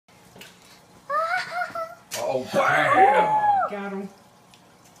Oh, bam! Got him.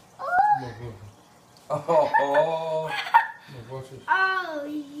 Oh, Watch this. Oh,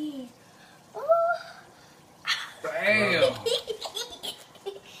 yeah. Oh. bam!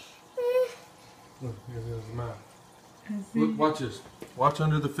 Look, here's his mouth. That's Look, it. watch this. Watch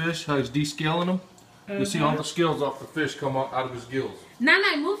under the fish how he's descaling them. You see all the scales off the fish come out of his gills.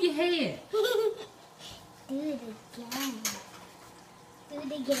 Nana, move your head. Do it again. Do it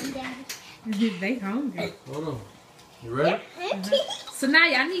again, Daddy. They hungry. Hold on. You ready? So now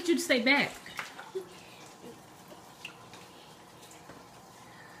I need you to stay back.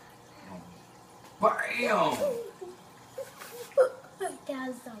 Bam! That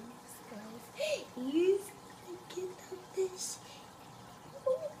was almost close. He's gonna get the fish.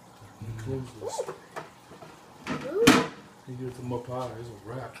 Close this. Ooh. He gets them up high. It's a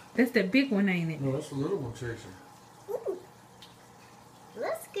wrap. That's the big one, ain't it? No, that's the little one chasing. Ooh.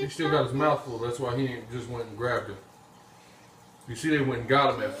 Let's get He still got his mouth full. That's why he ain't just went and grabbed him. You see, they went and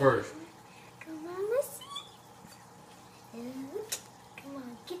got him at first. Come on, let's see. Come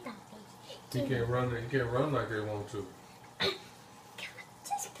on, get that fish. He can't run. He can't run like they want to. Come on,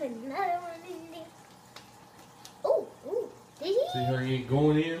 just put another one in there. Oh, oh, did he? See how he ain't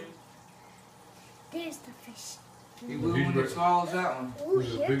going in? There's the fish. He will when he swallows that one. Ooh, Look,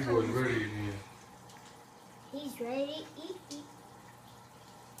 the here big boy's comes. ready again. He's ready to eat.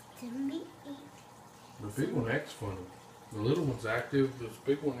 To me eat. The big one acts funny. The little one's active. This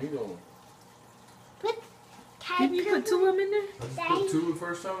big one, he don't. Put. Didn't you put two of them in there? I just put two the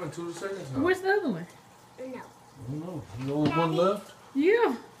first time and two the second time. Where's the other one? No. I don't know. The only one left?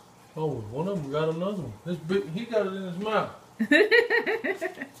 Yeah. Oh, one of them got another one. This big, he got it in his mouth.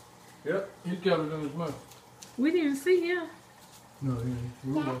 Yep, he got it in his mouth. We didn't see him. No, he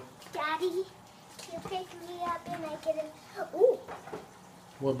ain't. Daddy, you pick me up and I get it. Ooh,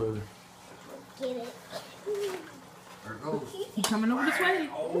 What, baby? get it. There it goes. He coming over this way.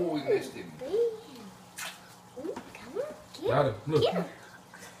 Oh, we missed him. Ooh, come on, get Got him. Look. Get him.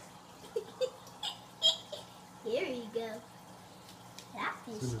 Here you go. That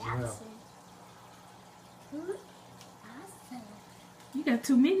in fish, his that's mouth. it. Ooh, awesome. You got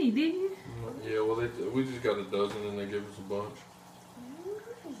too many, didn't you? Yeah, well, we just got a dozen and they gave us a bunch. Ooh,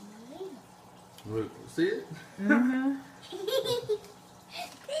 yeah. Look, see it? Uh-huh.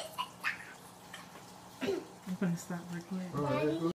 I'm gonna stop recording. All right,